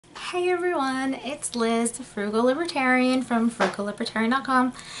Hey everyone, it's Liz, the Frugal Libertarian from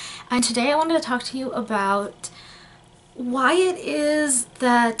FrugalLibertarian.com, and today I wanted to talk to you about why it is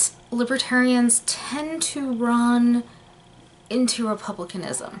that libertarians tend to run into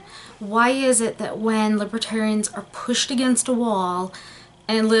republicanism. Why is it that when libertarians are pushed against a wall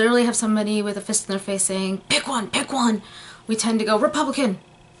and literally have somebody with a fist in their face saying, pick one, we tend to go Republican.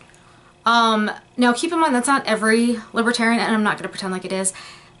 Now keep in mind that's not every libertarian, and I'm not going to pretend like it is.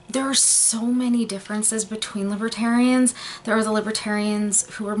 There are so many differences between libertarians. There are the libertarians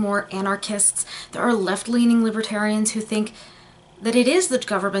who are more anarchists. There are left-leaning libertarians who think that it is the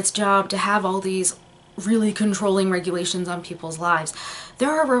government's job to have all these really controlling regulations on people's lives.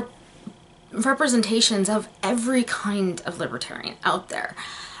 There are representations of every kind of libertarian out there.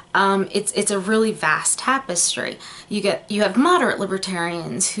 It's a really vast tapestry. You have moderate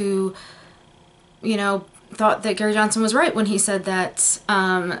libertarians who, you know, thought that Gary Johnson was right when he said that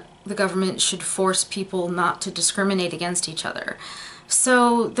the government should force people not to discriminate against each other.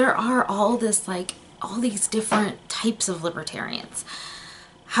 So there are all these different types of libertarians.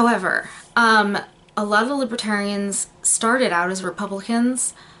 However, a lot of the libertarians started out as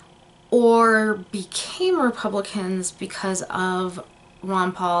Republicans or became Republicans because of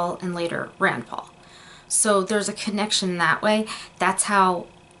Ron Paul and later Rand Paul. So there's a connection that way. That's how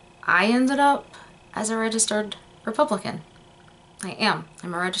I ended up as a registered Republican. I'm a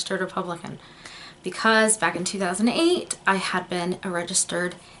registered Republican because back in 2008 I had been a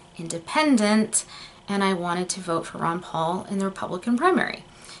registered independent and I wanted to vote for Ron Paul in the Republican primary.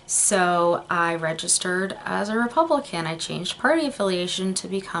 So I registered as a Republican. I changed party affiliation to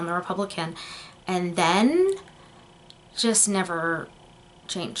become a Republican and then just never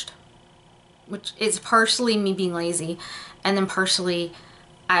changed, which is partially me being lazy and then partially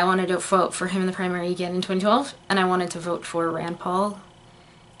I wanted to vote for him in the primary again in 2012, and I wanted to vote for Rand Paul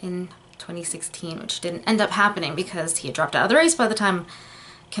in 2016, which didn't end up happening because he had dropped out of the race by the time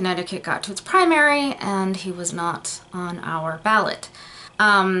Connecticut got to its primary, and he was not on our ballot.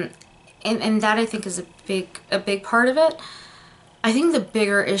 And that I think is a big part of it. I think the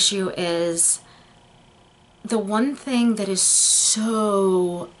bigger issue is the one thing that is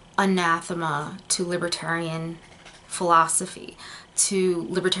so anathema to libertarian philosophy, to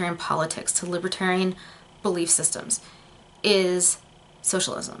libertarian politics, to libertarian belief systems, is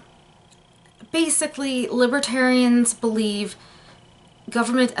socialism. Basically, libertarians believe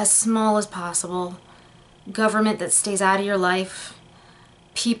government as small as possible, government that stays out of your life,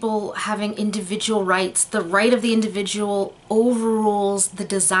 people having individual rights, the right of the individual overrules the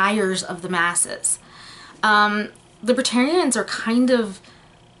desires of the masses. Libertarians are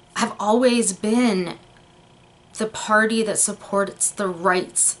have always been the party that supports the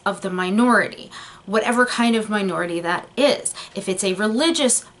rights of the minority, whatever kind of minority that is. If it's a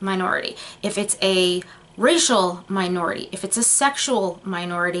religious minority, if it's a racial minority, if it's a sexual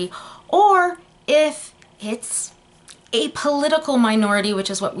minority, or if it's a political minority, which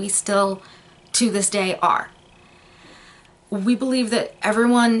is what we still to this day are. We believe that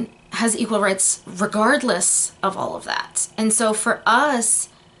everyone has equal rights regardless of all of that. And so for us,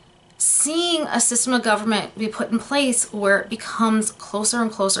 seeing a system of government be put in place where it becomes closer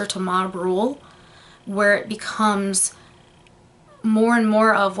and closer to mob rule, where it becomes more and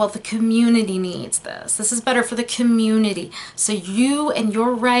more of, well, the community needs this. This is better for the community. So you and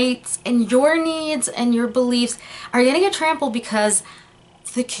your rights and your needs and your beliefs are going to get trampled because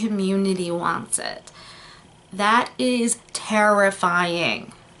the community wants it. That is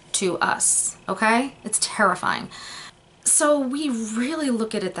terrifying to us, okay? It's terrifying. So we really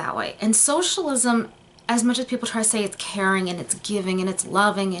look at it that way. And socialism, as much as people try to say it's caring and it's giving and it's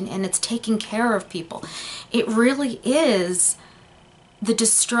loving and it's taking care of people, it really is the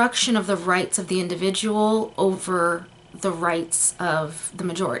destruction of the rights of the individual over the rights of the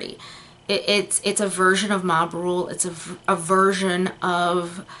majority. It's a version of mob rule. It's a version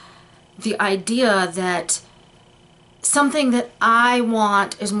of the idea that something that I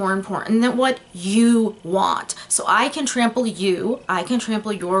want is more important than what you want. So I can trample you, I can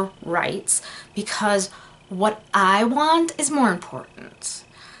trample your rights because what I want is more important.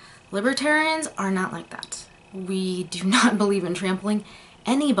 Libertarians are not like that. We do not believe in trampling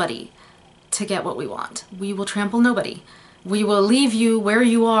anybody to get what we want. We will trample nobody. We will leave you where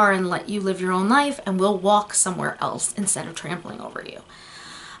you are and let you live your own life, and we'll walk somewhere else instead of trampling over you.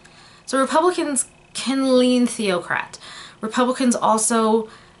 So Republicans can lean theocrat. Republicans also,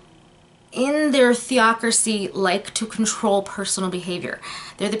 in their theocracy, like to control personal behavior.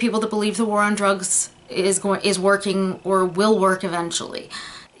 They're the people that believe the war on drugs is working or will work eventually.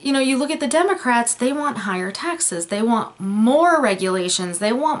 you know, you look at the Democrats, they want higher taxes, they want more regulations,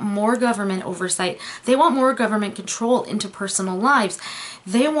 they want more government oversight, they want more government control into personal lives.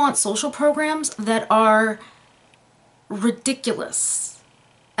 They want social programs that are ridiculous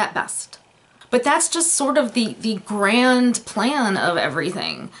at best. But that's just sort of the grand plan of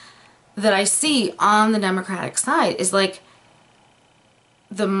everything that I see on the Democratic side, is like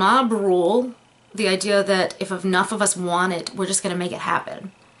the mob rule, the idea that if enough of us want it, we're just going to make it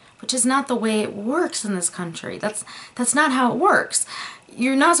happen. Which is not the way it works in this country. That's not how it works.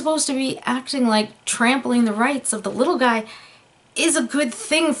 You're not supposed to be acting like trampling the rights of the little guy is a good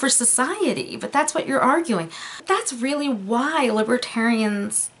thing for society, but that's what you're arguing. That's really why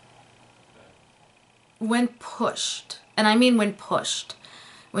libertarians, when pushed, and I mean when pushed,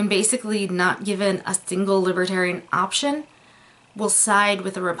 when basically not given a single libertarian option, will side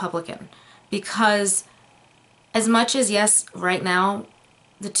with a Republican. Because as much as, yes, right now,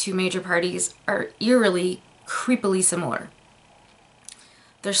 the two major parties are eerily, creepily similar.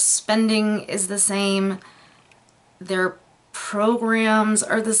 Their spending is the same. Their programs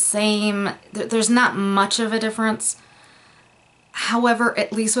are the same. There's not much of a difference. However,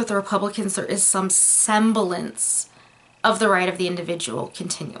 at least with the Republicans, there is some semblance of the right of the individual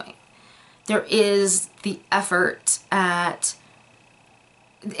continuing. There is the effort at,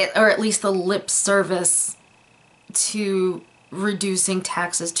 or at least the lip service to reducing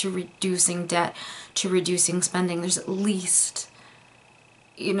taxes, to reducing debt, to reducing spending. There's at least,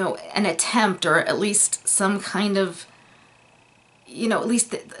 you know, an attempt, or at least some kind of, you know, at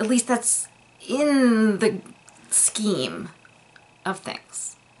least that's in the scheme of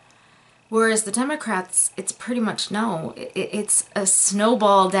things. Whereas the Democrats, it's pretty much no. It's a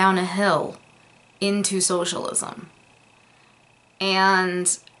snowball down a hill into socialism.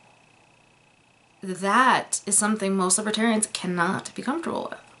 And that is something most libertarians cannot be comfortable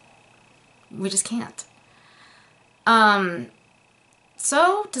with. We just can't.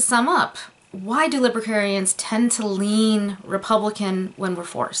 So, to sum up, why do libertarians tend to lean Republican when we're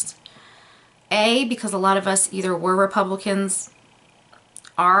forced? A, because a lot of us either were Republicans,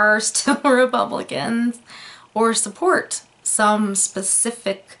 are still Republicans, or support some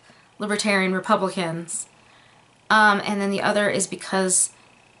specific libertarian Republicans. And then the other is because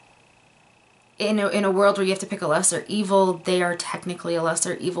in a world where you have to pick a lesser evil, they are technically a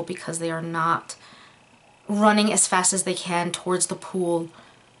lesser evil because they are not running as fast as they can towards the pool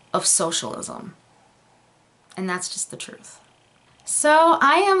of socialism. And that's just the truth. So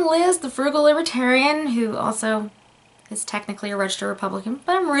I am Liz, the Frugal Libertarian, who also is technically a registered Republican,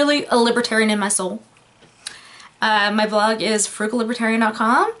 but I'm really a libertarian in my soul. My blog is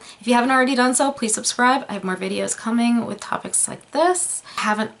frugallibertarian.com. If you haven't already done so, please subscribe. I have more videos coming with topics like this.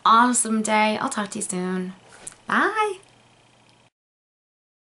 Have an awesome day. I'll talk to you soon. Bye!